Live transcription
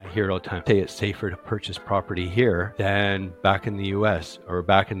hear it all the time, say it's safer to purchase property here than back in the US or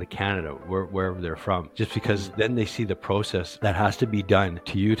back in Canada, wherever they're from, just because then they see the process that has to be done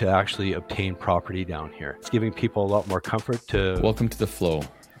to you to actually obtain property down here. It's giving people a lot more comfort to... Welcome to The Flow,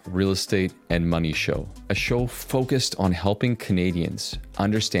 Real Estate and Money Show, a show focused on helping Canadians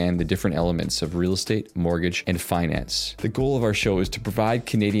understand the different elements of real estate, mortgage, and finance. The goal of our show is to provide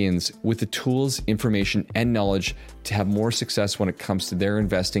Canadians with the tools, information, and knowledge to have more success when it comes to their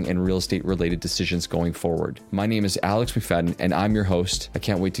investing and real estate related decisions going forward. My name is Alex McFadden, and I'm your host. I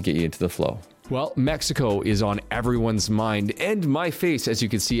can't wait to get you into the flow. Well, Mexico is on everyone's mind and my face. As you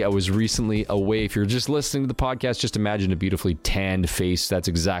can see, I was recently away. If you're just listening to the podcast, just imagine a beautifully tanned face. That's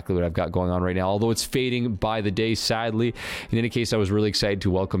exactly what I've got going on right now, although it's fading by the day, sadly. In any case, I was really excited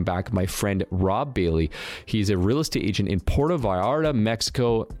to welcome back my friend Rob Bailey. He's a real estate agent in Puerto Vallarta,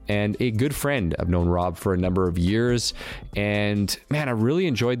 Mexico, and a good friend. I've known Rob for a number of years. And man, I really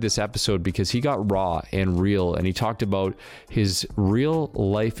enjoyed this episode because he got raw and real, and he talked about his real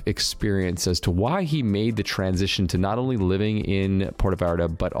life experience as to why he made the transition to not only living in Puerto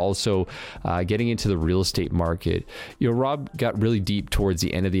Vallarta, but also getting into the real estate market. You know, Rob got really deep towards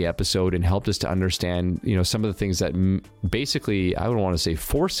the end of the episode and helped us to understand, you know, some of the things that basically, I don't want to say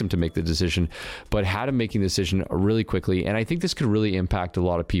forced him to make the decision, but had him making the decision really quickly. And I think this could really impact a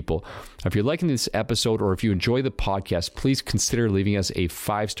lot of people. If you're liking this episode or if you enjoy the podcast, please consider leaving us a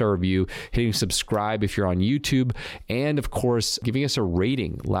 5-star review, hitting subscribe if you're on YouTube, and of course, giving us a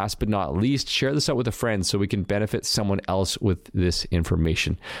rating. Last but not least, share this out with a friend so we can benefit someone else with this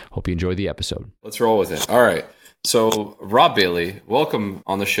information. Hope you enjoy the episode. Let's roll with it. All right. So Rob Bailey, welcome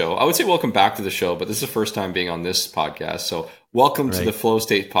on the show. I would say welcome back to the show, but this is the first time being on this podcast. So welcome to the Flow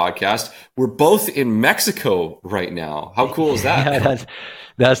State podcast. We're both in Mexico right now. How cool is that? Yeah,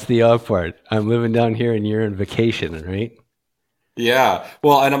 that's the odd part. I'm living down here and you're on vacation, right? Yeah.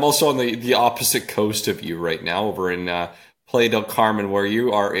 Well, and I'm also on the opposite coast of you right now, over in Playa del Carmen, where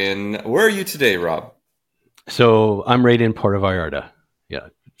you are in. Where are you today, Rob? So I'm right in Puerto Vallarta. Yeah.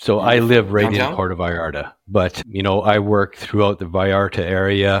 So I live right downtown? in Puerto Vallarta, but you know, I work throughout the Vallarta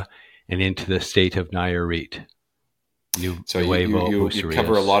area and into the state of Nayarit. You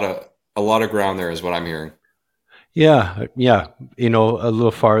cover a lot of ground there, is what I'm hearing. Yeah. You know, a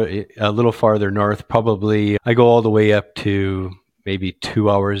little farther north, probably. I go all the way up to maybe 2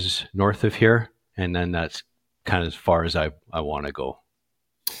 hours north of here, and then that's kind of as far as I want to go.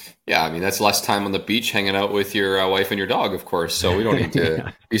 Yeah, I mean, that's less time on the beach hanging out with your wife and your dog, of course. So we don't need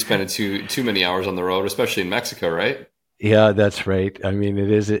to be spending too many hours on the road, especially in Mexico, right? Yeah, that's right. I mean,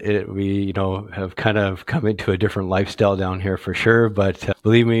 we have kind of come into a different lifestyle down here for sure. But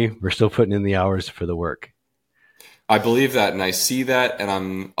believe me, we're still putting in the hours for the work. I believe that, and I see that, and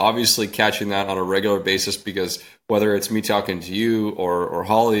I'm obviously catching that on a regular basis because whether it's me talking to you or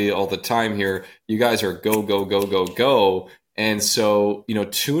Holly all the time here, you guys are go, go, go, go, go. And so,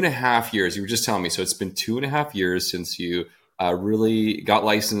 2.5 years, you were just telling me, so it's been 2.5 years since you really got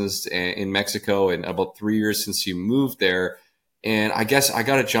licensed in Mexico, and about 3 years since you moved there. And I guess I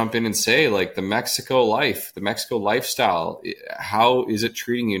got to jump in and say, like, the Mexico lifestyle, how is it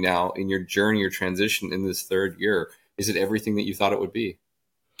treating you now in your journey, your transition in this third year? Is it everything that you thought it would be?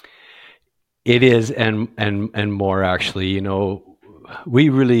 It is, and more actually. You know, we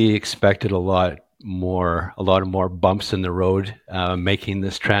really expected a lot more bumps in the road making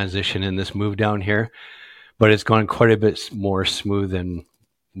this transition and this move down here, but it's gone quite a bit more smooth than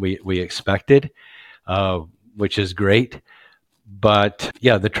we expected, which is great. But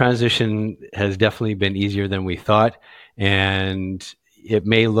yeah, the transition has definitely been easier than we thought, and it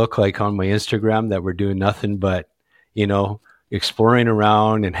may look like on my Instagram that we're doing nothing but exploring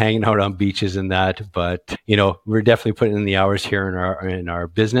around and hanging out on beaches and that, but we're definitely putting in the hours here in our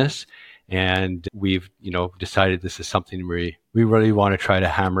business. And we've, decided this is something we really want to try to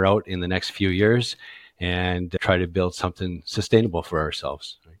hammer out in the next few years and try to build something sustainable for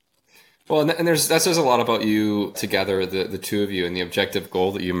ourselves. Well, and that says a lot about you together, the two of you, and the objective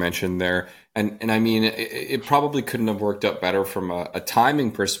goal that you mentioned there. And I mean, it probably couldn't have worked out better from a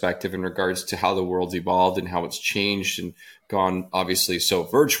timing perspective in regards to how the world's evolved and how it's changed and gone obviously so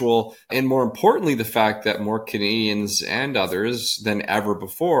virtual. And more importantly, the fact that more Canadians and others than ever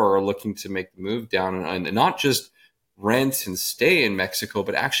before are looking to make the move down and not just rent and stay in Mexico,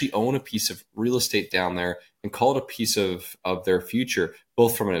 but actually own a piece of real estate down there and call it a piece of their future,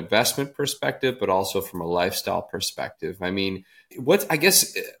 both from an investment perspective, but also from a lifestyle perspective. I mean, would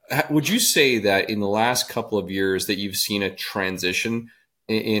you say that in the last couple of years that you've seen a transition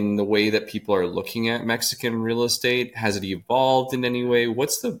in the way that people are looking at Mexican real estate? Has it evolved in any way?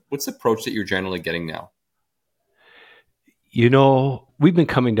 What's the approach that you're generally getting now? We've been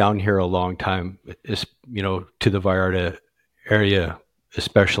coming down here a long time, to the Vallarta area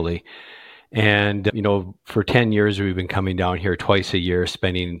especially. And, for 10 years, we've been coming down here twice a year,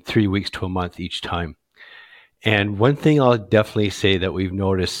 spending 3 weeks to a month each time. And one thing I'll definitely say that we've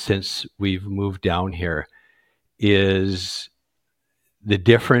noticed since we've moved down here is the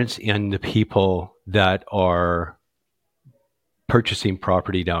difference in the people that are purchasing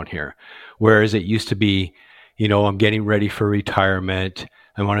property down here. Whereas it used to be, I'm getting ready for retirement.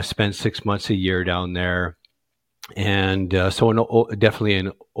 I want to spend 6 months a year down there. And definitely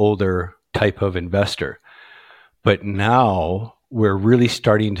an older type of investor. But now we're really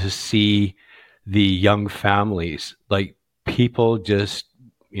starting to see the young families, like people just,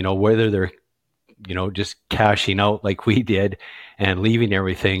 whether they're, just cashing out like we did and leaving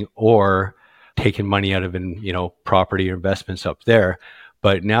everything, or taking money out of, property or investments up there.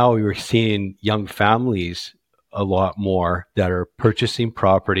 But now we're seeing young families a lot more that are purchasing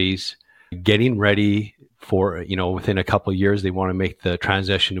properties, getting ready for, within a couple of years, they want to make the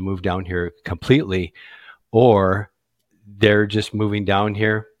transition to move down here completely, or they're just moving down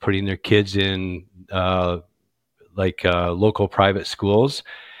here, putting their kids in local private schools,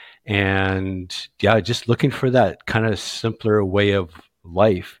 and just looking for that kind of simpler way of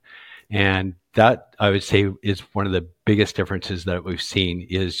life. And that, I would say, is one of the biggest differences that we've seen,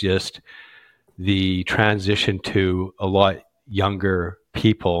 is just the transition to a lot younger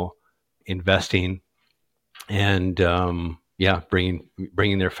people investing, and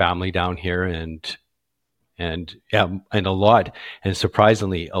bringing their family down here, and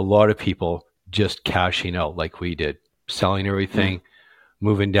surprisingly, a lot of people just cashing out like we did, selling everything,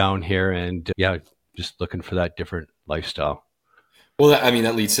 moving down here, and just looking for that different lifestyle. Well,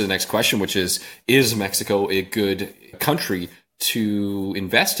 that leads to the next question, which is Mexico a good country to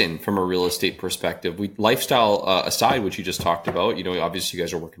invest in from a real estate perspective? Lifestyle aside, which you just talked about, obviously you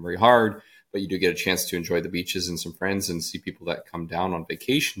guys are working very hard, but you do get a chance to enjoy the beaches and some friends and see people that come down on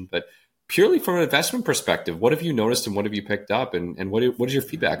vacation. But purely from an investment perspective, what have you noticed and what have you picked up? And what is your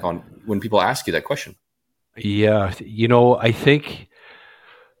feedback on when people ask you that question? Yeah, I think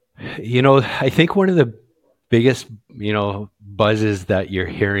one of the biggest, buzzes that you're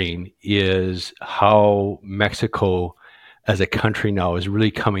hearing is how Mexico as a country now is really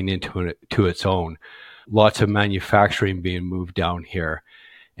coming to its own. Lots of manufacturing being moved down here.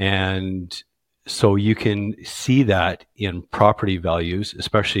 And so you can see that in property values,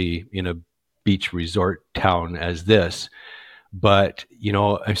 especially in a beach resort town as this. But,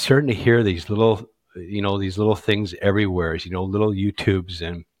 I'm starting to hear these little things everywhere, little YouTubes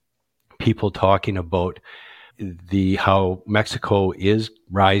and people talking about how Mexico is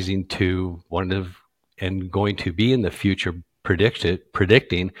rising to one of, and going to be in the future,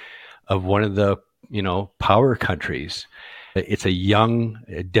 predicting of one of the, power countries. It's a young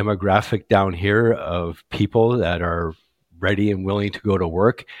demographic down here of people that are ready and willing to go to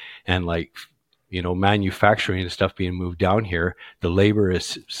work, and manufacturing and stuff being moved down here. The labor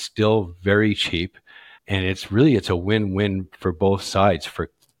is still very cheap, and it's a win-win for both sides, for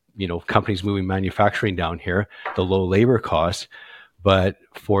companies moving manufacturing down here, the low labor costs, but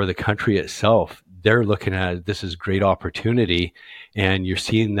for the country itself, they're looking at this as great opportunity. And you're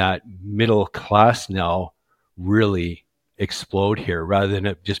seeing that middle class now really explode here, rather than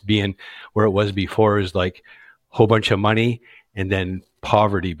it just being where it was before, is like a whole bunch of money and then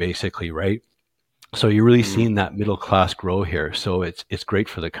poverty, basically, right? So you're really seeing that middle class grow here. So it's great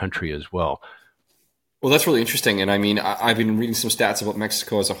for the country as well. Well, that's really interesting. And I've been reading some stats about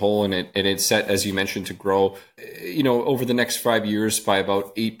Mexico as a whole, and it's set, as you mentioned, to grow, over the next 5 years by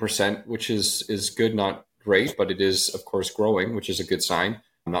about 8%, which is good, not great, but it is, of course, growing, which is a good sign.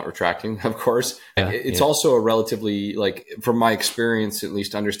 I'm not retracting, of course. It's also a relatively, from my experience, at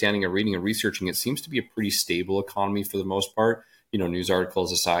least understanding and reading and researching, it seems to be a pretty stable economy for the most part. News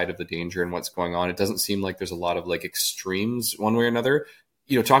articles aside of the danger and what's going on, it doesn't seem like there's a lot of extremes one way or another.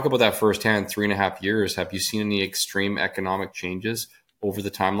 Talk about that firsthand, 3.5 years. Have you seen any extreme economic changes over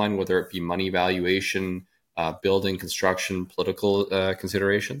the timeline, whether it be money valuation, building, construction, political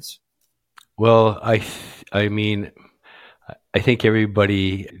considerations? Well, I think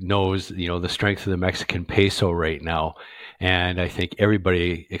everybody knows, the strength of the Mexican peso right now. And I think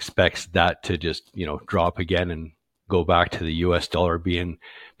everybody expects that to just, drop again and go back to the US dollar being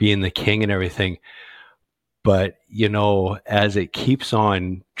the king and everything. But, as it keeps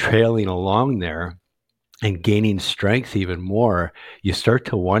on trailing along there and gaining strength even more, you start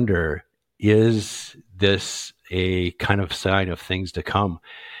to wonder, is this a kind of sign of things to come?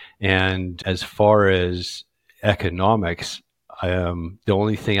 And as far as economics, the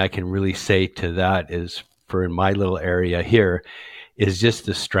only thing I can really say to that is, for in my little area here is just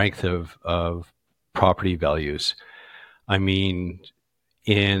the strength of property values. I mean,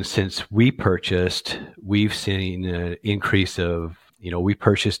 and since we purchased, we've seen an increase of, we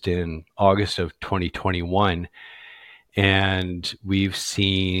purchased in August of 2021, and we've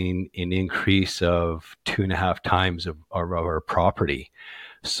seen an increase of 2.5 times of our property.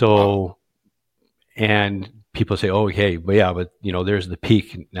 Wow. So, and people say, "Oh, okay, but yeah, but there's the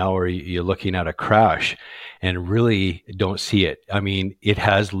peak. Now are you looking at a crash?" And really don't see it. I mean, it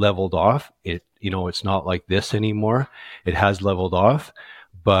has leveled off. It's not like this anymore. It has leveled off,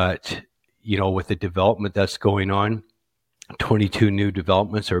 but with the development that's going on, 22 new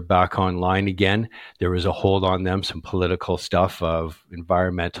developments are back online again. There was a hold on them, some political stuff of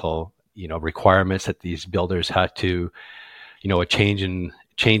environmental, requirements that these builders had to, a change in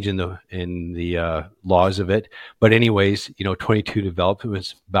the laws of it. But anyways, 22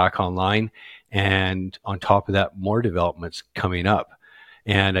 developments back online, and on top of that, more developments coming up.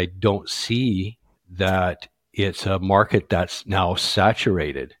 And I don't see that it's a market that's now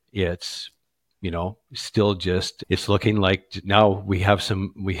saturated. It's still just, it's looking like now we have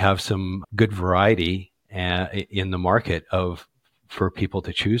some good variety in the market of for people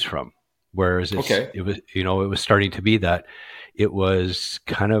to choose from. Whereas Okay. it was starting to be that it was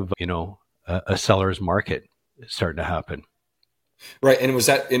kind of a seller's market starting to happen. Right. And was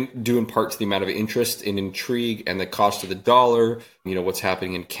that due in part to the amount of interest and intrigue and the cost of the dollar? What's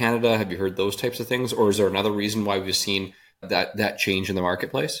happening in Canada? Have you heard those types of things? Or is there another reason why we've seen that change in the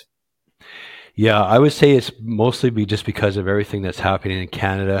marketplace? Yeah, I would say it's mostly just because of everything that's happening in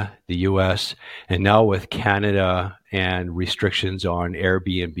Canada, the US, and now with Canada and restrictions on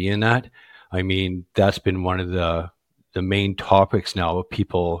Airbnb and that. I mean, that's been one of the main topics now of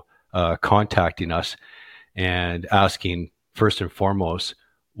people contacting us and asking first and foremost,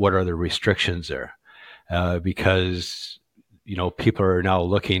 what are the restrictions there? Because people are now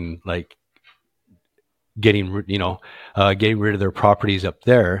looking like getting rid of their properties up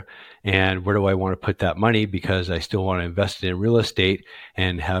there, and where do I want to put that money, because I still want to invest in real estate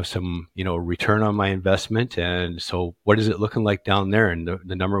and have some return on my investment. And so what is it looking like down there? And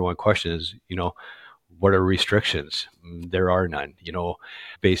the number one question is, what are restrictions? There are none.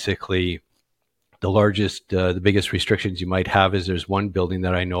 Basically the biggest restrictions you might have is there's one building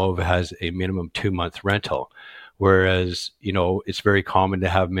that I know of has a minimum 2 month rental, whereas it's very common to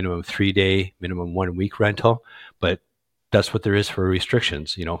have minimum 3 day, minimum 1 week rental, but that's what there is for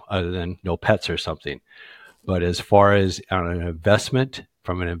restrictions, other than no pets or something. But as far as on an investment,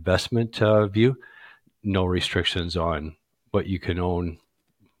 from an investment view, no restrictions on what you can own,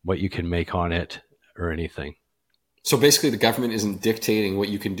 what you can make on it, or anything. So basically, the government isn't dictating what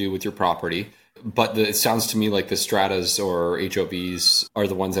you can do with your property, but it sounds to me like the stratas or HOBs are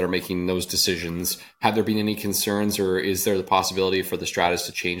the ones that are making those decisions. Have there been any concerns, or is there the possibility for the stratas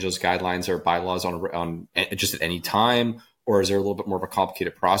to change those guidelines or bylaws on just at any time, or is there a little bit more of a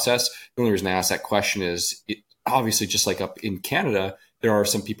complicated process? The only reason I ask that question is obviously just like up in Canada, there are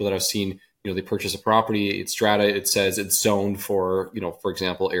some people that I've seen. They purchase a property, it's strata, it says it's zoned for, for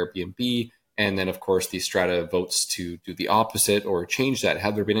example, Airbnb. And then, of course, the strata votes to do the opposite or change that.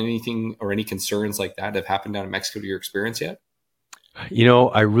 Have there been anything or any concerns like that have happened down in Mexico to your experience yet?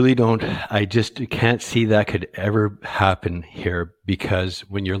 I really don't, I just can't see that could ever happen here, because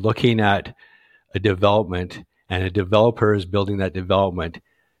when you're looking at a development and a developer is building that development,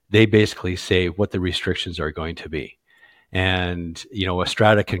 they basically say what the restrictions are going to be. And, a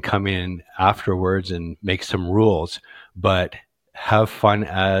strata can come in afterwards and make some rules, but have fun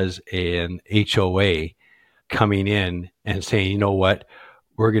as an HOA coming in and saying, what,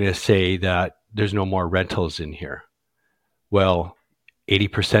 we're going to say that there's no more rentals in here. Well,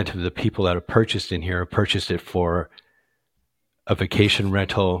 80% of the people that have purchased in here have purchased it for a vacation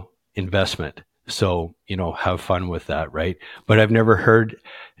rental investment. So, have fun with that, right? But I've never heard,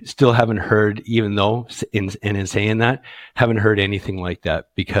 still haven't heard, even though in saying that, haven't heard anything like that,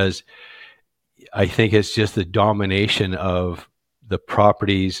 because I think it's just the domination of the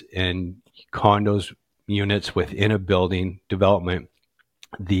properties and condos units within a building development,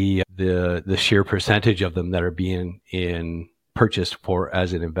 the sheer percentage of them that are being purchased for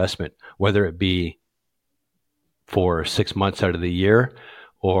as an investment, whether it be for 6 months out of the year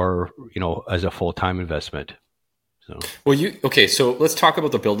or as a full-time investment. So Well, okay, so let's talk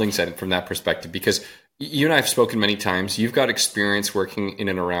about the buildings then from that perspective, because You and I have spoken many times. You've got experience working in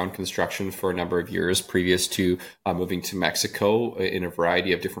and around construction for a number of years previous to moving to Mexico in a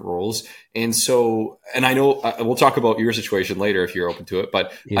variety of different roles. And so, and I know we'll talk about your situation later if you're open to it,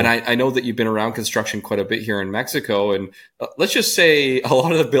 but, and Yeah. I know that you've been around construction quite a bit here in Mexico. And let's just say a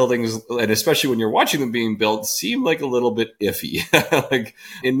lot of the buildings, and especially when you're watching them being built, seem like a little bit iffy. Like,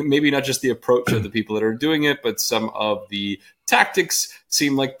 and maybe not just the approach of the people that are doing it, but some of the tactics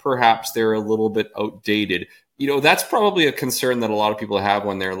seem like perhaps they're a little bit outdated. That's probably a concern that a lot of people have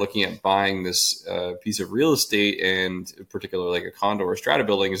when they're looking at buying this piece of real estate, and particularly like a condo or strata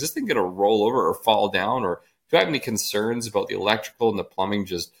building. Is this thing going to roll over or fall down? Or do I have any concerns about the electrical and the plumbing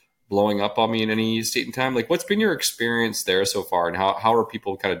just blowing up on me in any state and time? Like, what's been your experience there so far, and how are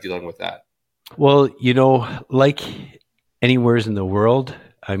people kind of dealing with that? Well, like anywheres in the world,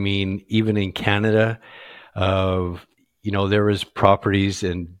 I mean, even in Canada, there was properties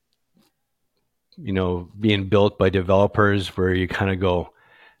and, being built by developers where you kind of go,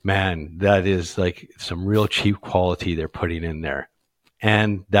 man, that is like some real cheap quality they're putting in there.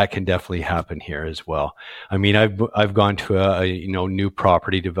 And that can definitely happen here as well. I mean, I've gone to a new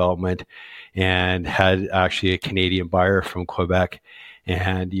property development and had actually a Canadian buyer from Quebec,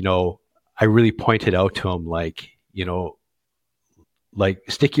 and I really pointed out to him, like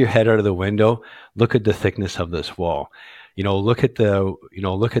stick your head out of the window, look at the thickness of this wall, look at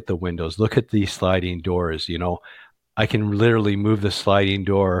the windows, look at the sliding doors. I can literally move the sliding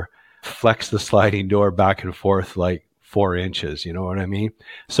door, flex the sliding door back and forth like 4 inches. You know what I mean?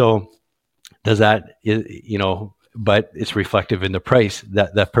 So does but it's reflective in the price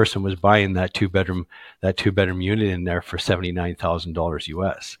that that person was buying that two bedroom unit in there for $79,000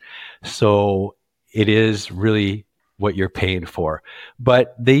 US. So it is really what you're paying for,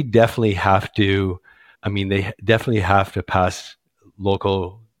 but they definitely have to pass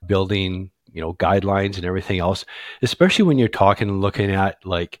local building, guidelines and everything else, especially when you're talking and looking at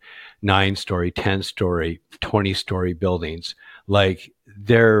like 9-story, 10-story, 20-story buildings. Like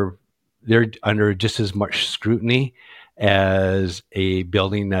they're under just as much scrutiny as a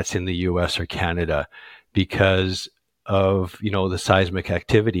building that's in the US or Canada because of, the seismic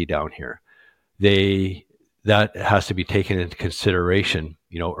activity down here. They That has to be taken into consideration,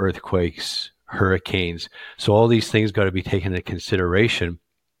 earthquakes, hurricanes. So all these things got to be taken into consideration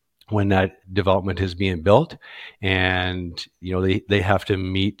when that development is being built, and they have to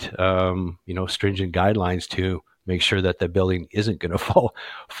meet stringent guidelines to make sure that the building isn't going to fall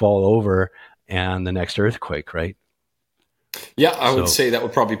over and the next earthquake, right? Yeah, I would So say that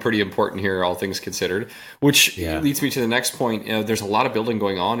would probably be pretty important here, all things considered. Which yeah. leads me to the next point. There's a lot of building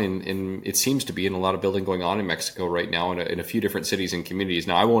going on in it seems to be in a lot of building going on in Mexico right now in a few different cities and communities.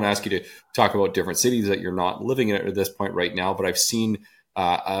 Now, I won't ask you to talk about different cities that you're not living in at this point right now, but I've seen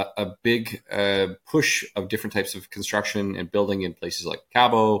a big push of different types of construction and building in places like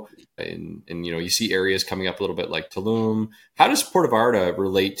Cabo, and you see areas coming up a little bit like Tulum. How does Puerto Vallarta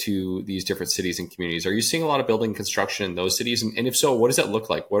relate to these different cities and communities? Are you seeing a lot of building construction in those cities? And if so, what does that look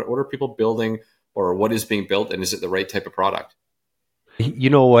like? What are people building, or what is being built, and is it the right type of product? You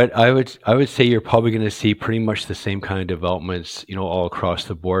know what? I would say you're probably going to see pretty much the same kind of developments, all across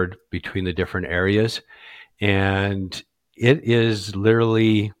the board between the different areas. And it is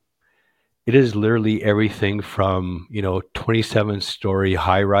literally everything from, 27-story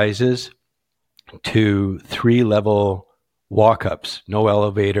high rises to 3-level walk-ups, no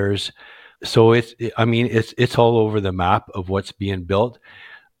elevators. So it's all over the map of what's being built.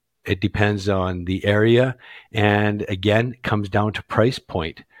 It depends on the area, and again, it comes down to price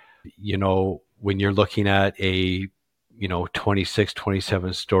point. When you're looking at a 26,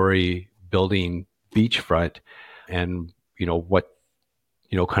 27-story building beachfront, and what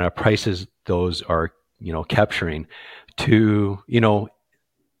kind of prices those are capturing, to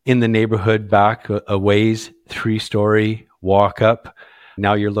in the neighborhood back a ways, 3-story walk up.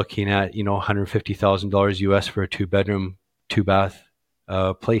 Now you're looking at $150,000 US for a 2-bedroom, 2-bath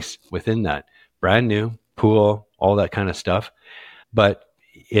place within that, brand new pool, all that kind of stuff. But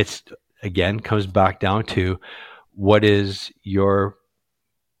it's, again, comes back down to what is your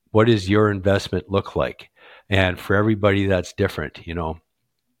investment look like, and for everybody that's different.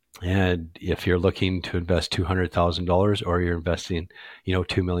 And if you're looking to invest $200,000 or you're investing,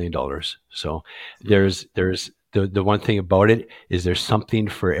 $2 million. So there's the one thing about it is there's something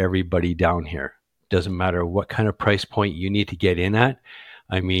for everybody down here. Doesn't matter what kind of price point you need to get in at.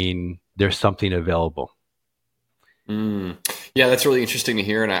 I mean, there's something available. Mm. Yeah, that's really interesting to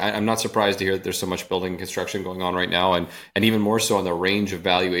hear, and I'm not surprised to hear that there's so much building and construction going on right now, and even more so on the range of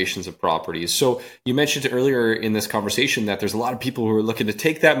valuations of properties. So you mentioned earlier in this conversation that there's a lot of people who are looking to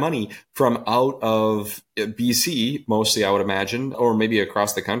take that money from out of BC, mostly I would imagine, or maybe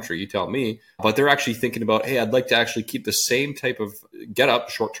across the country. You tell me, but they're actually thinking about, hey, I'd like to actually keep the same type of get up,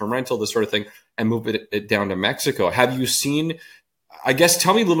 short-term rental, this sort of thing, and move it down to Mexico. Have you seen? I guess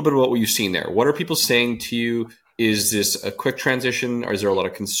tell me a little bit about what you've seen there. What are people saying to you? Is this a quick transition, or is there a lot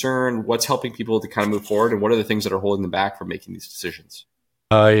of concern? What's helping people to kind of move forward, and what are the things that are holding them back from making these decisions?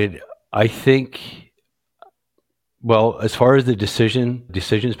 I think, well, as far as the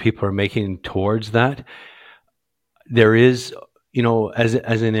decisions people are making towards that, there is,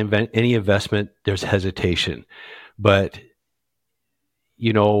 as any investment, there's hesitation, but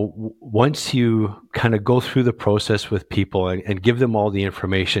once you kind of go through the process with people and give them all the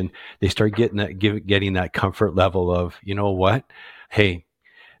information, they start getting that comfort level of, you know what, hey,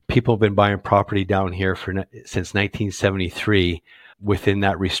 people have been buying property down here since 1973 within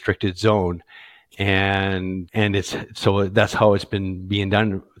that restricted zone, and it's so that's how it's been being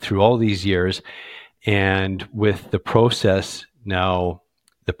done through all these years. And with the process now,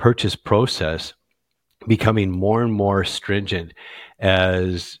 the purchase process becoming more and more stringent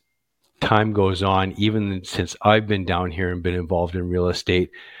as time goes on, even since I've been down here and been involved in real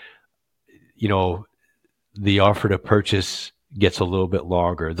estate, the offer to purchase gets a little bit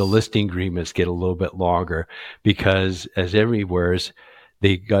longer. The listing agreements get a little bit longer because, as everywhere's,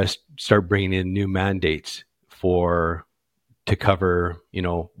 they guys start bringing in new mandates to cover,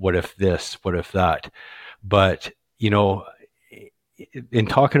 what if this, what if that. But, in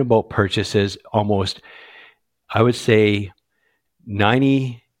talking about purchases, almost, I would say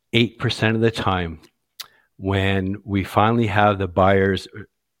 98% of the time, when we finally have the buyers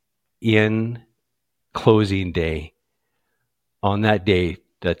in closing day, on that day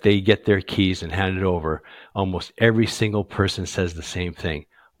that they get their keys and hand it over, almost every single person says the same thing.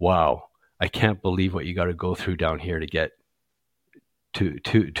 Wow, I can't believe what you got to go through down here to get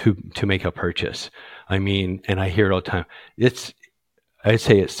to make a purchase. I mean, and I hear it all the time. I'd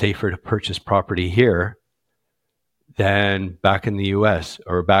say it's safer to purchase property here than back in the US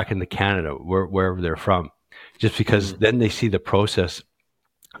or back in Canada, wherever they're from, just because then they see the process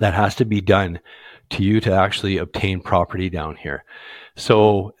that has to be done to you to actually obtain property down here.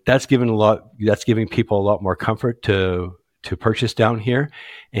 So that's giving people a lot more comfort to purchase down here.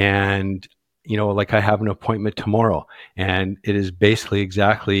 And, like I have an appointment tomorrow, and it is basically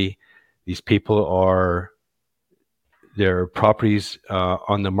exactly, these people their properties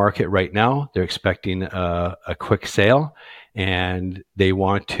on the market right now. They're expecting a quick sale, and they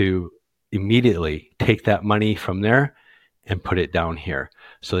want to immediately take that money from there and put it down here.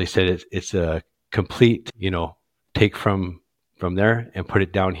 So they said it's a complete, take from there and put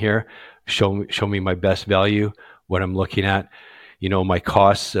it down here. Show me my best value, what I'm looking at, my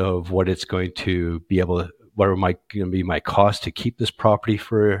costs of what it's going to be what are going to be my costs to keep this property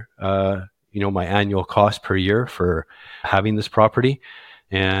for, my annual cost per year for having this property.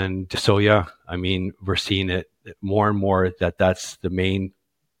 And so, yeah, I mean, we're seeing it more and more that's the main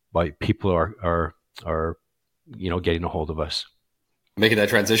why people are getting a hold of us. Making that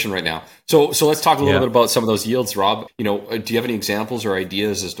transition right now. So let's talk a little bit about some of those yields, Rob. Do you have any examples or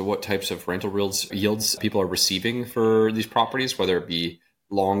ideas as to what types of rental yields people are receiving for these properties, whether it be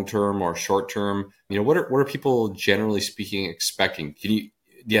long-term or short-term? What are people generally speaking expecting? Do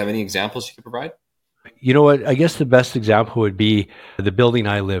you have any examples you could provide? You know what? I guess the best example would be the building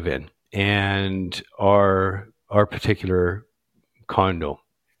I live in and our particular condo.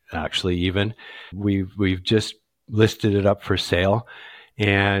 Actually, even we've just listed it up for sale,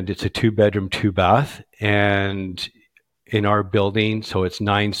 and it's a 2-bedroom, 2-bath, and in our building, so it's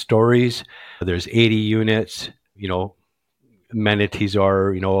 9 stories. There's 80 units. Amenities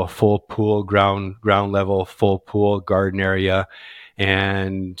are a full pool, ground level, full pool, garden area,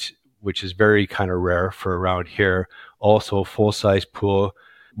 and which is very kind of rare for around here. Also, full-size pool,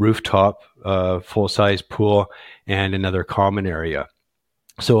 rooftop, full-size pool, and another common area.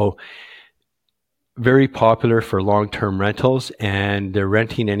 So very popular for long-term rentals, and they're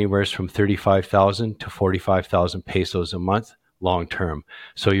renting anywhere from 35,000 to 45,000 pesos a month long-term.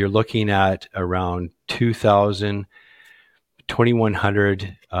 So you're looking at around 2,000,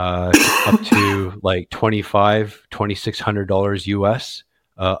 2,100 up to like $2,600 US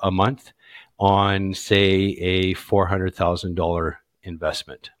a month on, say, a $400,000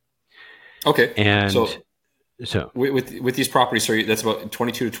 investment. Okay. And so with these properties, so that's about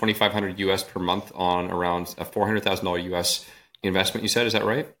 2,200 to 2,500 US per month on around a $400,000 US investment. You said, is that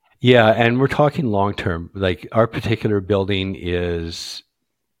right? Yeah, and we're talking long term. Like our particular building is,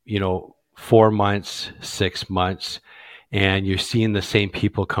 4 months, 6 months, and you're seeing the same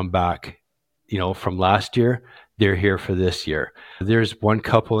people come back, from last year. They're here for this year. There's one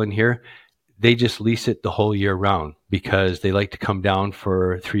couple in here, they just lease it the whole year round because they like to come down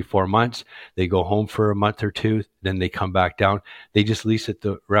for 3, 4 months. They go home for a month or two, then they come back down. They just lease it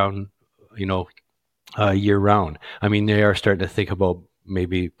the round, you know, year round. I mean, they are starting to think about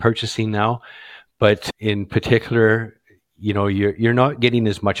maybe purchasing now, but in particular, you're not getting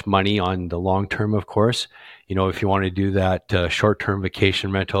as much money on the long term, of course. If you want to do that short term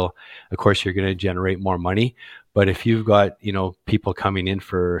vacation rental, of course you're going to generate more money. But if you've got people coming in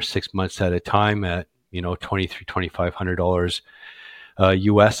for 6 months at a time at $2,300-$2,500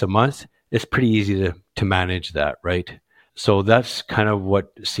 US a month, it's pretty easy to manage that, right? So that's kind of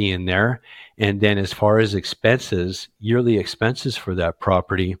what seeing there. And then as far as expenses, yearly expenses for that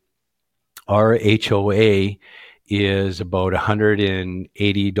property, our HOA is about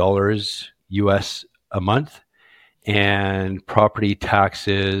 $180 US a month, and property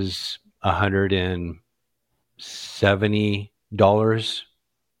taxes $170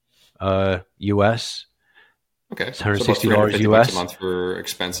 US. Okay, It's so about $160 $350 a US. month for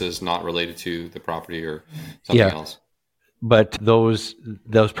expenses not related to the property or something Yeah, else. but those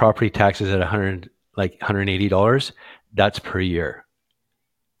property taxes at 100 like $180, that's per year.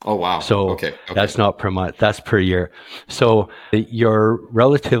 Oh wow. So Okay. Okay. that's not per month, that's per year. So your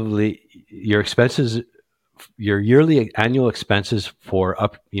expenses, your yearly annual expenses for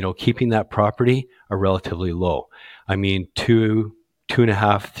keeping that property are relatively low. I mean,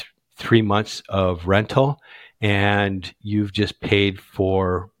 2.5, 3 months of rental, and you've just paid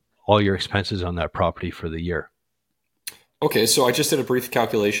for all your expenses on that property for the year. Okay, so I just did a brief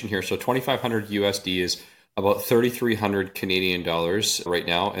calculation here. So 2,500 USD is about 3,300 Canadian dollars right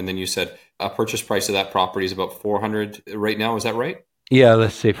now, and then you said a purchase price of that property is about 400 right now. Is that right? Yeah,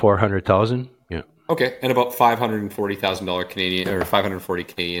 let's say 400,000. Yeah. Okay, and about $540,000 Canadian or 540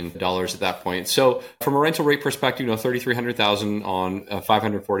 Canadian dollars at that point. So, from a rental rate perspective, 3,300,000 on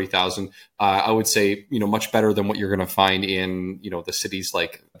 540,000, I would say much better than what you're going to find in the cities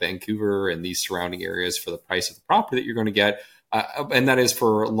like Vancouver and these surrounding areas for the price of the property that you're going to get. And that is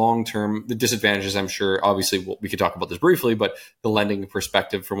for long term. The disadvantages, I'm sure, obviously, we could talk about this briefly, but the lending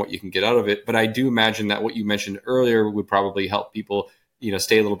perspective from what you can get out of it. But I do imagine that what you mentioned earlier would probably help people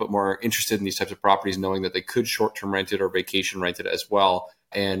stay a little bit more interested in these types of properties, knowing that they could short-term rent it or vacation rent it as well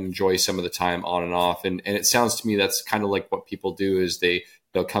and enjoy some of the time on and off. And it sounds to me that's kind of like what people do is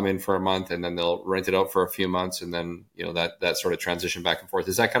they'll come in for a month and then they'll rent it out for a few months and then, that sort of transition back and forth.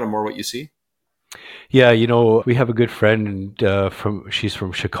 Is that kind of more what you see? Yeah, we have a good friend she's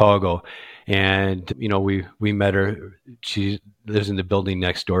from Chicago, and we met her. She lives in the building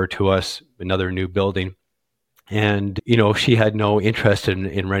next door to us, another new building. And, she had no interest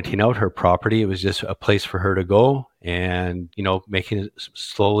in renting out her property. It was just a place for her to go and,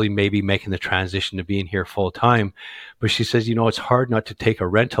 maybe making the transition to being here full time. But she says, it's hard not to take a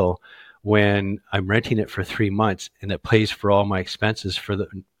rental when I'm renting it for 3 months and it pays for all my expenses for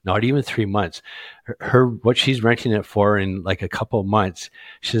not even 3 months. What she's renting it for in like a couple of months,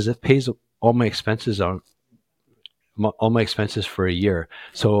 she says it pays all my expenses for a year.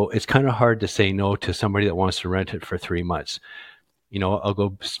 So it's kind of hard to say no to somebody that wants to rent it for 3 months. I'll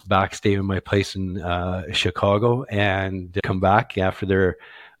go back, stay in my place in Chicago, and come back after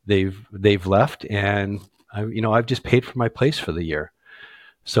they've left, and I've just paid for my place for the year.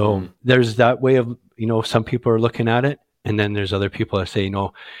 So there's that way of some people are looking at it, and then there's other people that say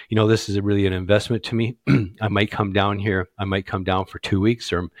this is really an investment to me. I might come down here. I might come down for 2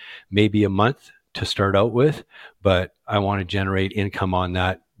 weeks or maybe a month to start out with, but I want to generate income on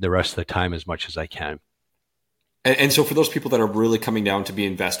that the rest of the time as much as I can. And so for those people that are really coming down to be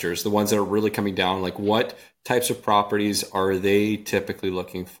investors, the ones that are really coming down, like what types of properties are they typically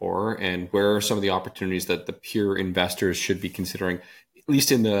looking for? And where are some of the opportunities that the pure investors should be considering, at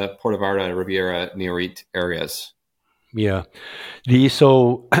least in the Puerto Vallarta, Riviera, Nayarit areas? Yeah.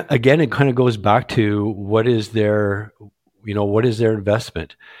 So again, it kind of goes back to what is their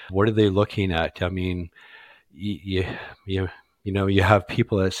investment? What are they looking at? I mean, you have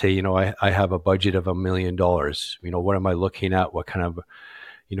people that say, I have a budget of $1 million. What am I looking at? What kind of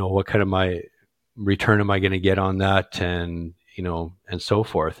my return am I going to get on that? And, and so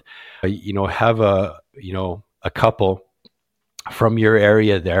forth. Have a couple from your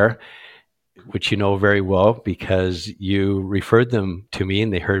area there, which you know very well because you referred them to me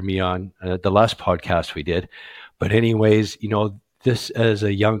and they heard me on the last podcast we did. But anyways, this as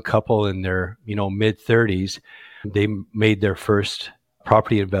a young couple in their, mid 30s, they made their first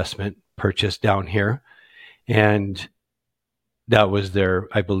property investment purchase down here, and that was their,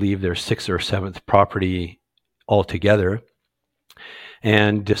 I believe, their sixth or seventh property altogether.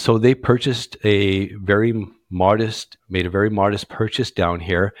 And so they purchased made a very modest purchase down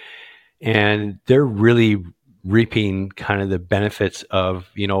here, and they're really reaping kind of the benefits of,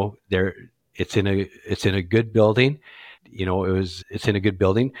 it's in a good building. It's in a good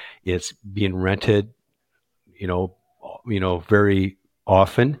building. It's being rented, you know, very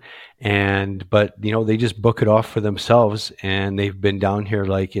often, but they just book it off for themselves, and they've been down here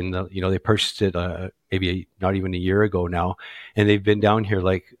like they purchased it maybe not even a year ago now, and they've been down here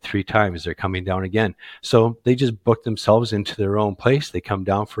like 3 times. They're coming down again, so they just book themselves into their own place. They come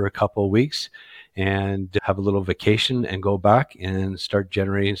down for a couple of weeks and have a little vacation and go back and start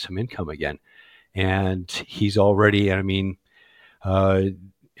generating some income again. And he's already, uh,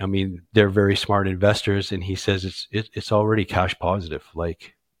 they're very smart investors, and he says it's already cash positive.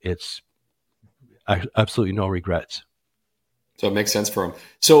 Like, it's absolutely no regrets. So it makes sense for him.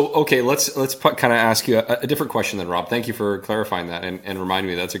 So, okay, let's kind of ask you a different question then, Rob. Thank you for clarifying that and remind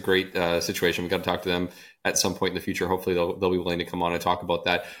me that's a great situation. We've got to talk to them at some point in the future. Hopefully they'll be willing to come on and talk about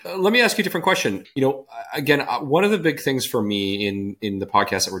that. Let me ask you a different question. Again, one of the big things for me in the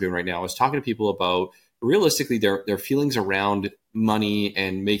podcast that we're doing right now is talking to people about realistically their feelings around money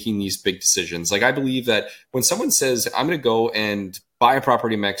and making these big decisions. Like, I believe that when someone says, I'm going to go and buy a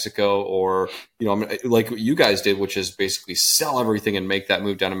property in Mexico, or, like what you guys did, which is basically sell everything and make that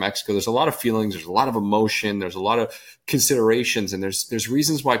move down to Mexico, there's a lot of feelings, there's a lot of emotion, there's a lot of considerations, and there's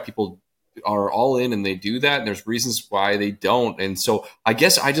reasons why people are all in and they do that, and there's reasons why they don't. And so I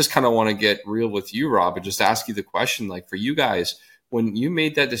guess I just kind of want to get real with you, Rob, and just ask you the question, like, for you guys, when you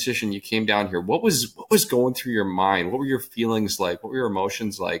made that decision, you came down here, what was going through your mind? What were your feelings like? What were your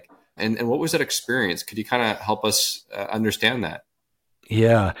emotions like? And what was that experience? Could you kind of help us understand that?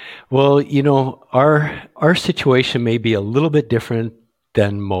 Yeah. Well, our situation may be a little bit different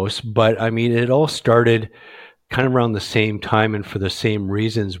than most, but it all started kind of around the same time and for the same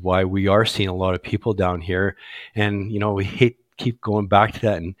reasons why we are seeing a lot of people down here. And, we keep going back to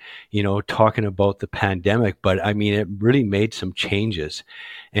that and, talking about the pandemic, but it really made some changes.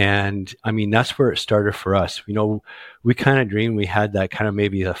 And that's where it started for us. We kind of dreamed we had that kind of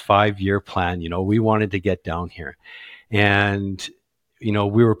maybe a 5-year plan. We wanted to get down here. And,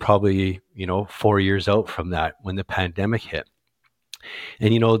 we were probably, 4 years out from that when the pandemic hit.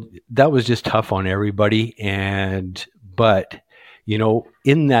 And, that was just tough on everybody. But,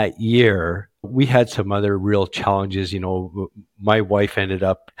 in that year, we had some other real challenges. My wife ended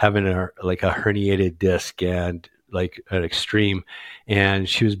up having a herniated disc and like an extreme, and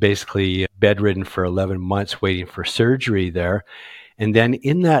she was basically bedridden for 11 months waiting for surgery there. And then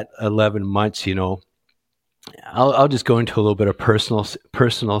in that 11 months, I'll just go into a little bit of personal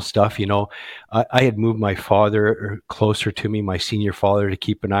stuff. I had moved my father closer to me, my senior father, to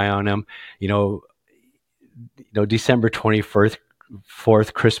keep an eye on him. December 24th,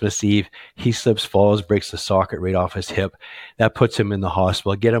 Christmas Eve, he slips, falls, breaks the socket right off his hip. That puts him in the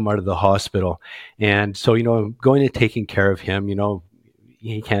hospital. Get him out of the hospital. And so, going and taking care of him.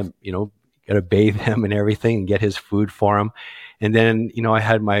 He can't, got to bathe him and everything and get his food for him. And then, I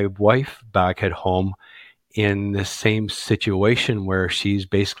had my wife back at home in the same situation where she's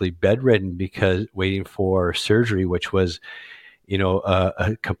basically bedridden because waiting for surgery, which was,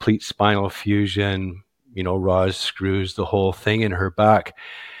 a complete spinal fusion, rods, screws, the whole thing in her back.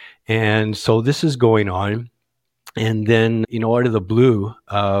 And so this is going on. And then, out of the blue,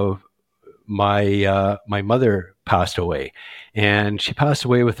 my mother passed away, and she passed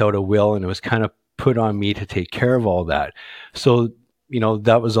away without a will. And it was kind of put on me to take care of all that. So,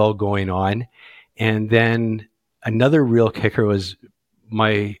 that was all going on. And then another real kicker was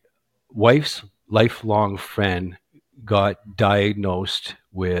my wife's lifelong friend got diagnosed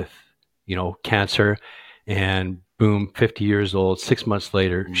with, cancer, and boom, 50 years old, 6 months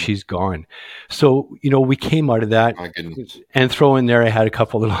later, she's gone. So, we came out of that. My goodness. And throw in there, I had a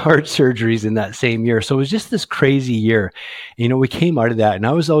couple of heart surgeries in that same year. So it was just this crazy year. We came out of that, and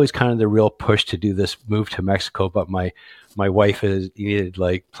I was always kind of the real push to do this move to Mexico. But my wife needed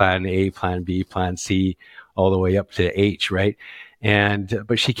like plan A, plan B, plan C, all the way up to H, right?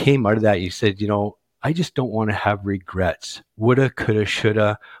 But she came out of that. You said, I just don't want to have regrets. Woulda, coulda,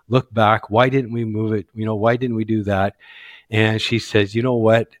 shoulda. Look back. Why didn't we move it? Why didn't we do that? And she says, you know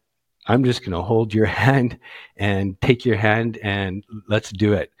what? I'm just going to hold your hand and take your hand and let's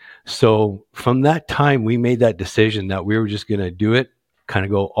do it. So from that time, we made that decision that we were just going to do it, kind of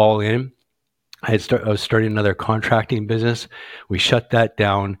go all in. I was starting another contracting business. We shut that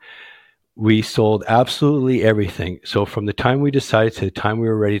down. We sold absolutely everything. So from the time we decided to the time we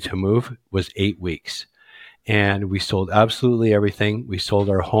were ready to move was 8 weeks. And we sold absolutely everything. We sold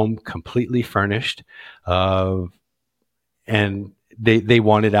our home completely furnished. Uh, and they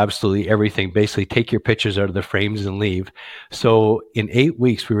wanted absolutely everything. Basically, take your pictures out of the frames and leave. So in 8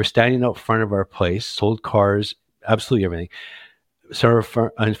 weeks, we were standing out front of our place, sold cars, absolutely everything. So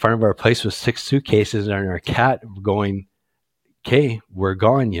in front of our place was 6 suitcases and our cat going, okay, we're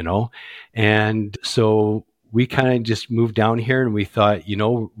gone, And so we kind of just moved down here and we thought,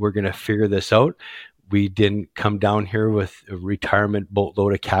 we're going to figure this out. We didn't come down here with a retirement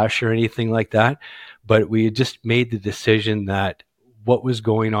boatload of cash or anything like that, but we had just made the decision that what was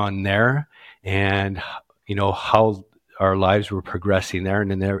going on there and, how our lives were progressing there and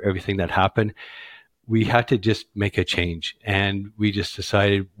then everything that happened, we had to just make a change. And we just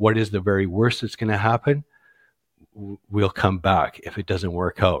decided, what is the very worst that's going to happen? We'll come back if it doesn't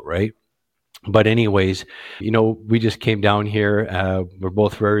work out, right? But anyways, we just came down here. We're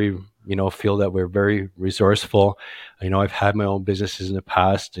both very, feel that we're very resourceful. I've had my own businesses in the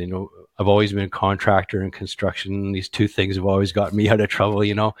past. I've always been a contractor and construction. These two things have always gotten me out of trouble,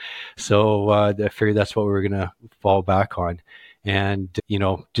 So I figured that's what we were going to fall back on. And,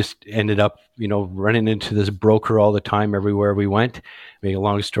 just ended up, running into this broker all the time everywhere we went. Make a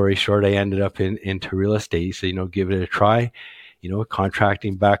long story short, I ended up into real estate. So, give it a try,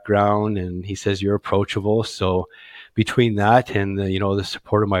 contracting background. And he says, you're approachable. So between that and the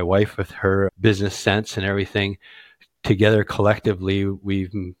support of my wife with her business sense and everything together collectively,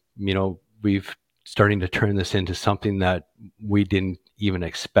 we've starting to turn this into something that we didn't even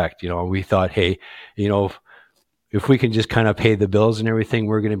expect. We thought, hey, if we can just kind of pay the bills and everything,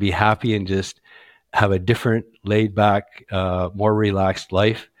 we're going to be happy and just have a different laid back, more relaxed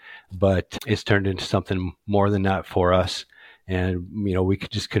life. But it's turned into something more than that for us. And, we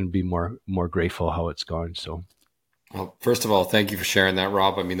just couldn't be more grateful how it's gone. So. Well, first of all, thank you for sharing that,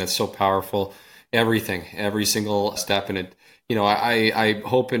 Rob. I mean, that's so powerful. Everything, every single step in it. I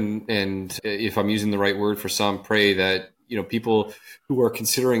hope and if I'm using the right word for some, pray that, people who are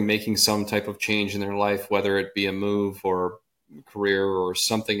considering making some type of change in their life, whether it be a move or career or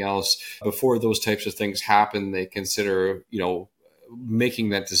something else, before those types of things happen, they consider, making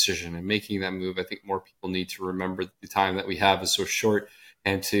that decision and making that move. I think more people need to remember the time that we have is so short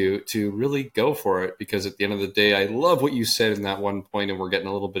and to really go for it, because at the end of the day, I love what you said in that one point, and we're getting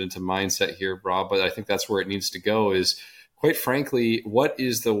a little bit into mindset here, Rob, but I think that's where it needs to go is, quite frankly, what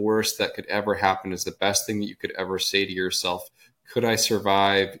is the worst that could ever happen is the best thing that you could ever say to yourself. Could I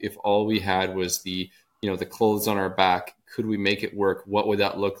survive if all we had was the clothes on our back? Could we make it work? What would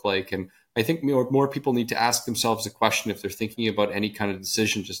that look like? And I think more people need to ask themselves a question if they're thinking about any kind of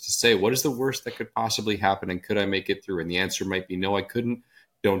decision, just to say, what is the worst that could possibly happen? And could I make it through? And the answer might be, no, I couldn't.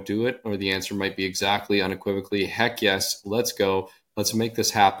 Don't do it. Or the answer might be exactly, unequivocally, heck yes, let's go. Let's make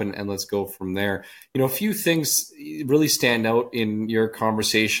this happen and let's go from there. A few things really stand out in your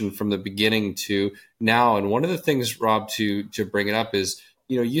conversation from the beginning to now. And one of the things, Rob, to bring it up is,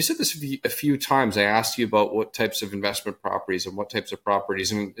 you said this a few times. I asked you about what types of investment properties and what types of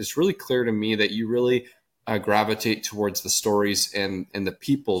properties. And it's really clear to me that you really gravitate towards the stories and the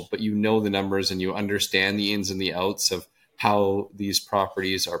people, but the numbers and you understand the ins and the outs of how these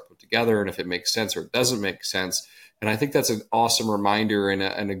properties are put together and if it makes sense or it doesn't make sense. And I think that's an awesome reminder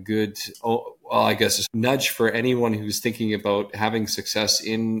and a good, I guess, a nudge for anyone who's thinking about having success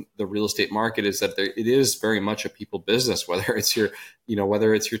in the real estate market, is that it is very much a people business, whether it's your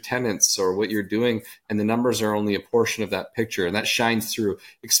tenants or what you're doing. And the numbers are only a portion of that picture. And that shines through,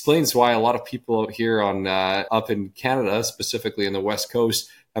 explains why a lot of people out here up in Canada, specifically in the West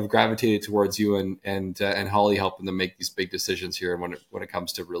Coast, have gravitated towards you and Holly, helping them make these big decisions here when it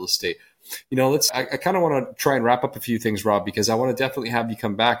comes to real estate. I kind of want to try and wrap up a few things, Rob, because I want to definitely have you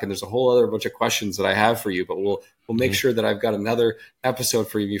come back. And there's a whole other bunch of questions that I have for you, but we'll make sure that I've got another episode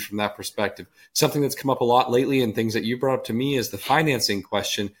for you from that perspective. Something that's come up a lot lately and things that you brought up to me is the financing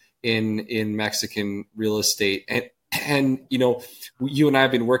question in Mexican real estate. And you and I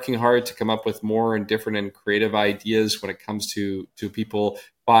have been working hard to come up with more and different and creative ideas when it comes to people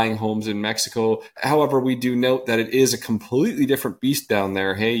buying homes in Mexico. However, we do note that it is a completely different beast down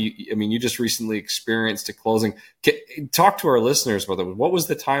there. Hey, you just recently experienced a closing. Talk to our listeners about that. What was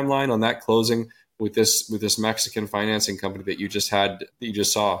the timeline on that closing with this Mexican financing company that you just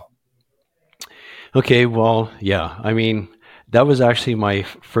saw? Okay, well, yeah. That was actually my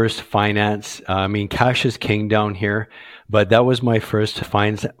first finance. Cash is king down here, but that was my first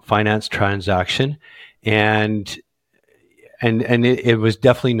finance transaction, and it was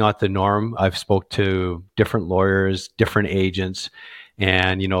definitely not the norm. I've spoke to different lawyers, different agents,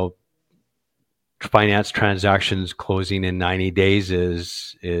 and finance transactions closing in 90 days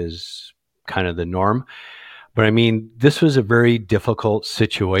is kind of the norm. But I mean, this was a very difficult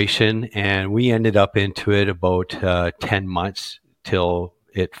situation, and we ended up into it about 10 months till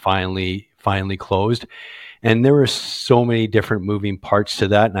it finally closed. And there were so many different moving parts to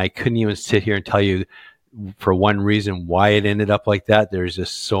that, and I couldn't even sit here and tell you for one reason why it ended up like that. There's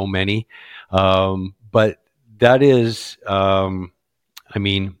just so many. But that is, I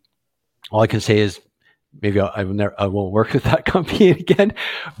mean, all I can say is maybe I won't work with that company again.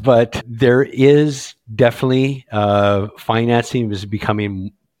 But there is definitely financing is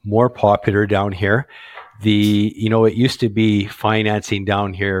becoming more popular down here. It used to be financing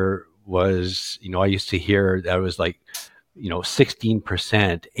down here was, I used to hear that it was like, 16%,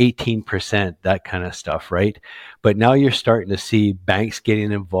 18%, that kind of stuff, right? But now you're starting to see banks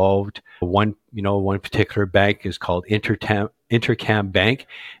getting involved. One particular bank is called Intercam Bank,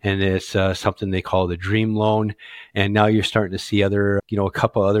 and it's something they call the Dream Loan. And now you're starting to see a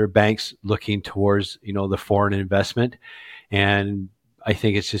couple other banks looking towards, the foreign investment. And I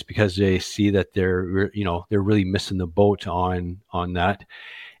think it's just because they see that they're really missing the boat on that.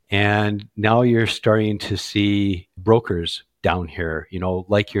 And now you're starting to see brokers down here,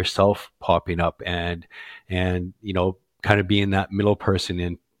 like yourself popping up and kind of being that middle person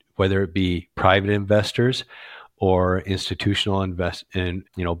in whether it be private investors or institutional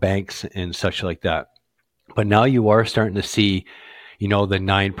banks and such like that. But now you are starting to see, the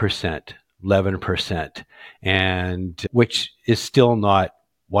 9%, 11%, and which is still not,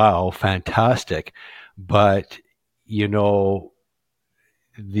 wow, fantastic. But,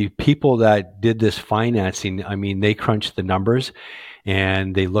 the people that did this financing, I mean, they crunch the numbers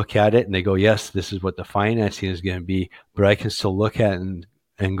and they look at it and they go, yes, this is what the financing is going to be. But I can still look at it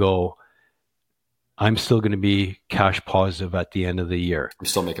and go, I'm still going to be cash positive at the end of the year. I'm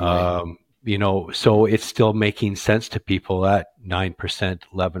still making money. So it's still making sense to people at 9%,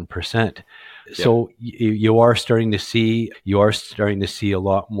 11%. Yep. So you are starting to see a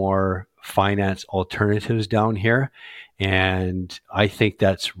lot more finance alternatives down here. And I think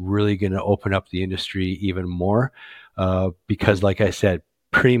that's really going to open up the industry even more because, like I said,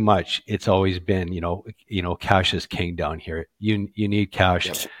 pretty much it's always been, cash is king down here. You need cash.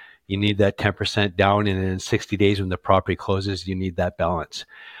 Yep. You need that 10% down, and in 60 days when the property closes, you need that balance.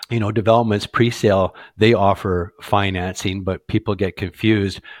 Developments pre-sale, they offer financing, but people get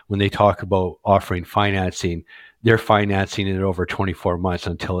confused when they talk about offering financing. They're financing it over 24 months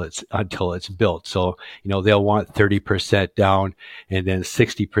until it's built. So, they'll want 30% down and then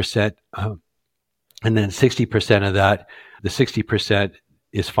 60%, and then 60% of that, the 60%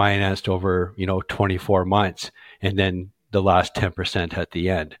 is financed over, 24 months, and then the last 10% at the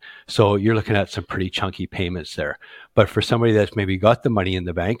end. So you're looking at some pretty chunky payments there. But for somebody that's maybe got the money in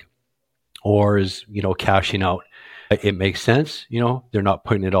the bank or is, cashing out, it makes sense. They're not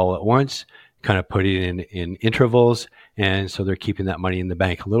putting it all at once, kind of putting it in intervals. And so they're keeping that money in the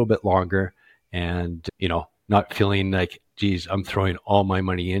bank a little bit longer and, not feeling like, geez, I'm throwing all my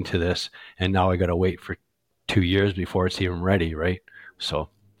money into this and now I got to wait for 2 years before it's even ready. Right. So,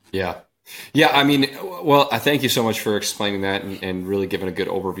 yeah. Yeah, I mean, well, I thank you so much for explaining that and really giving a good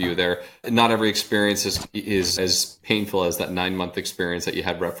overview there. Not every experience is as painful as that 9-month experience that you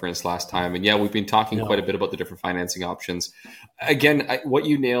had referenced last time. And yeah, we've been talking quite a bit about the different financing options. Again, what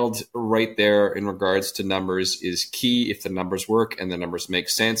you nailed right there in regards to numbers is key. If the numbers work and the numbers make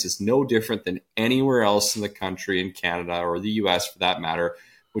sense, it's no different than anywhere else in the country, in Canada or the US for that matter,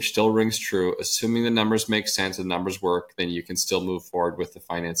 which still rings true. Assuming the numbers make sense and numbers work, then you can still move forward with the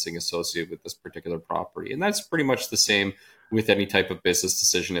financing associated with this particular property. And that's pretty much the same with any type of business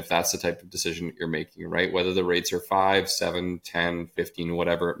decision, if that's the type of decision that you're making, right? Whether the rates are 5, 7, 10, 15,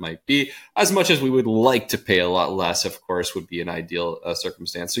 whatever it might be, as much as we would like to pay a lot less, of course, would be an ideal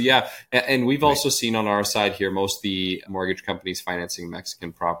circumstance. So yeah, and we've also seen on our side here, most of the mortgage companies financing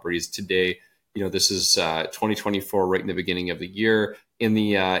Mexican properties today, this is 2024, right in the beginning of the year, in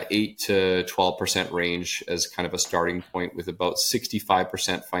the 8 to 12% range as kind of a starting point, with about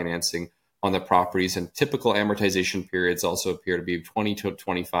 65% financing on the properties. And typical amortization periods also appear to be 20 to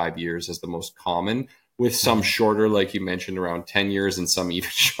 25 years as the most common, with some shorter, like you mentioned, around 10 years and some even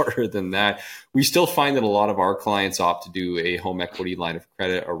shorter than that. We still find that a lot of our clients opt to do a home equity line of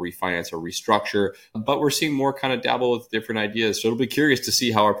credit or refinance or restructure, but we're seeing more kind of dabble with different ideas. So it'll be curious to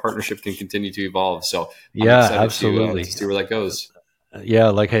see how our partnership can continue to evolve. So I'm excited absolutely. to see where that goes. Yeah,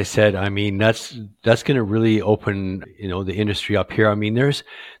 like I said, I mean, that's going to really open, the industry up here. I mean, there's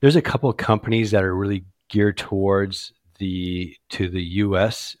a couple of companies that are really geared towards the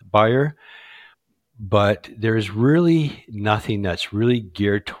US buyer, but there's really nothing that's really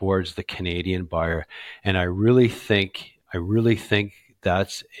geared towards the Canadian buyer. And I really think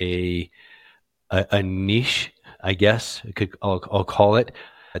that's a niche, I guess I'll call it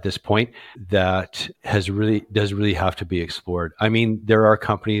at this point, that does really have to be explored. I mean, there are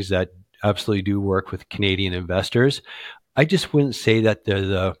companies that absolutely do work with Canadian investors. I just wouldn't say that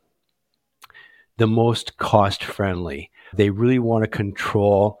they're the most cost friendly. They really want to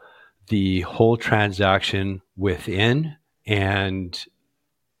control the whole transaction within and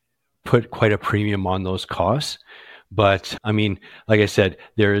put quite a premium on those costs. But I mean, like I said,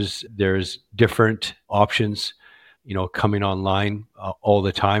 there's different options, coming online all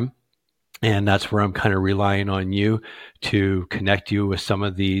the time, and that's where I'm kind of relying on you to connect you with some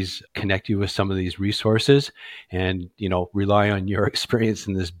of these resources, and rely on your experience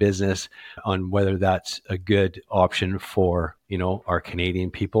in this business on whether that's a good option for our Canadian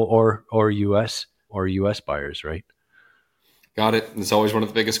people or US buyers, right? Got it. It's always one of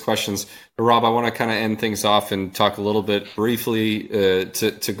the biggest questions. But Rob, I want to kind of end things off and talk a little bit briefly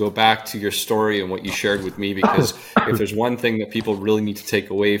to go back to your story and what you shared with me, because if there's one thing that people really need to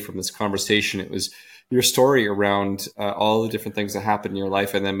take away from this conversation, it was your story around all the different things that happened in your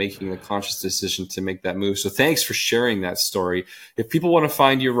life and then making a conscious decision to make that move. So thanks for sharing that story. If people want to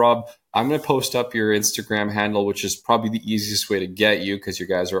find you, Rob, I'm going to post up your Instagram handle, which is probably the easiest way to get you because you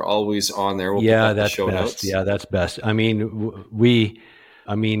guys are always on there. We'll put that in the show notes. Yeah, that's best. I mean, our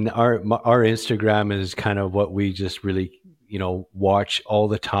Instagram is kind of what we just really, watch all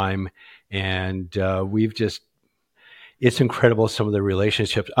the time. And it's incredible, some of the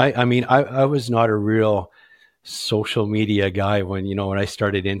relationships. I was not a real social media guy when I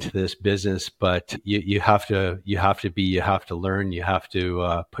started into this business, but you have to learn, you have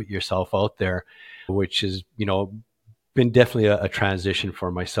to put yourself out there, which is been definitely a transition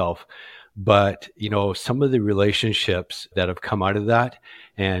for myself. But some of the relationships that have come out of that,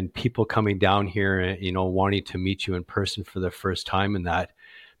 and people coming down here and wanting to meet you in person for the first time, and that,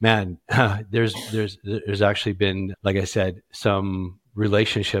 man, there's actually been, like I said, some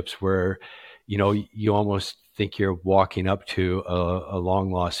relationships where you almost think you're walking up to a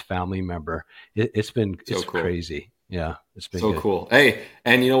long lost family member. It's So cool. crazy. Yeah, it's been so good. cool. Hey,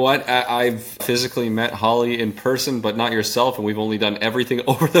 and you know what? I've physically met Holly in person, but not yourself, and we've only done everything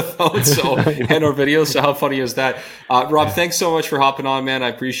over the phone, and our videos. So how funny is that? Rob, thanks so much for hopping on, man. I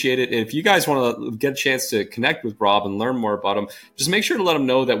appreciate it. And if you guys want to get a chance to connect with Rob and learn more about him, just make sure to let him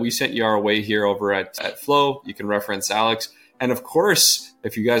know that we sent you our way here over at Flow. You can reference Alex. And of course,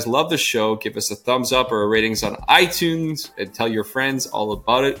 if you guys love the show, give us a thumbs up or a ratings on iTunes and tell your friends all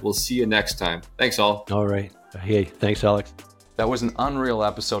about it. We'll see you next time. Thanks all. All right. Hey, thanks, Alex. That was an unreal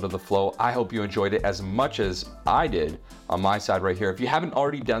episode of The Flow. I hope you enjoyed it as much as I did on my side right here. If you haven't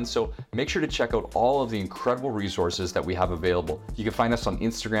already done so, make sure to check out all of the incredible resources that we have available. You can find us on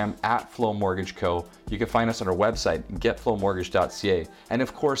Instagram at Flow Mortgage Co. You can find us on our website, getflowmortgage.ca. And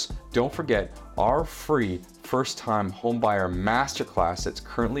of course, don't forget our free first-time homebuyer masterclass that's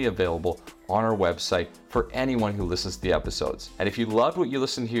currently available on our website for anyone who listens to the episodes. And if you loved what you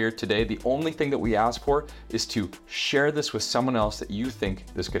listened here today, the only thing that we ask for is to share this with someone else that you think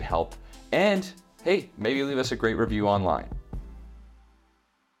this could help. And hey, maybe leave us a great review online.